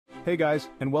Hey guys,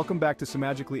 and welcome back to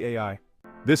Semajically AI.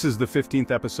 This is the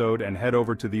 15th episode, and head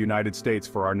over to the United States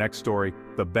for our next story,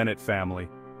 the Bennett family.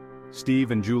 Steve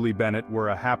and Julie Bennett were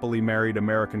a happily married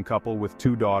American couple with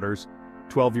two daughters,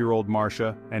 12-year-old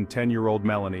Marcia and 10-year-old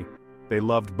Melanie. They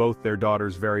loved both their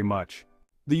daughters very much.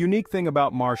 The unique thing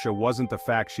about Marcia wasn't the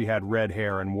fact she had red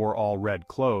hair and wore all red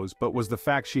clothes, but was the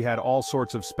fact she had all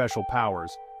sorts of special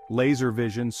powers. Laser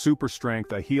vision, super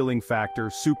strength, a healing factor,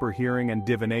 super hearing, and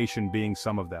divination being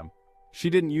some of them. She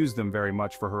didn't use them very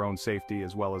much for her own safety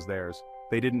as well as theirs.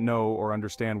 They didn't know or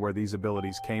understand where these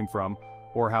abilities came from,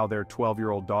 or how their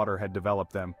 12-year-old daughter had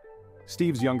developed them.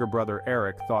 Steve's younger brother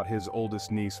Eric thought his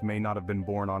oldest niece may not have been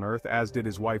born on Earth, as did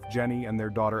his wife Jenny and their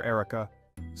daughter Erica.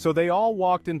 So they all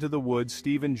walked into the woods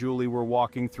Steve and Julie were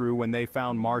walking through when they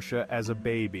found Marcia as a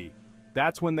baby.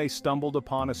 That's when they stumbled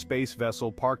upon a space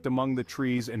vessel parked among the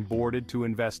trees and boarded to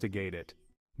investigate it.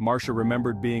 Marcia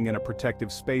remembered being in a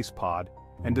protective space pod,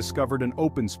 and discovered an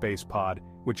open space pod,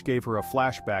 which gave her a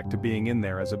flashback to being in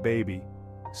there as a baby.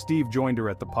 Steve joined her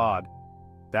at the pod.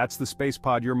 "That's the space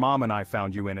pod your mom and I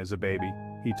found you in as a baby,"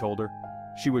 he told her.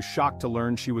 She was shocked to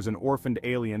learn she was an orphaned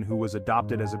alien who was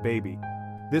adopted as a baby.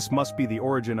 This must be the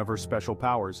origin of her special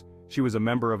powers. She was a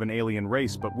member of an alien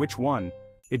race, but which one?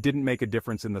 It didn't make a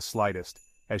difference in the slightest,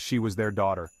 as she was their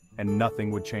daughter, and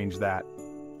nothing would change that.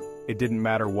 It didn't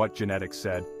matter what genetics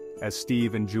said, as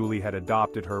Steve and Julie had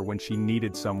adopted her when she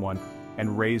needed someone,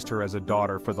 and raised her as a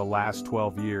daughter for the last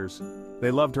 12 years. They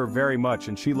loved her very much,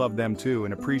 and she loved them too,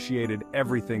 and appreciated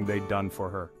everything they'd done for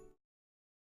her.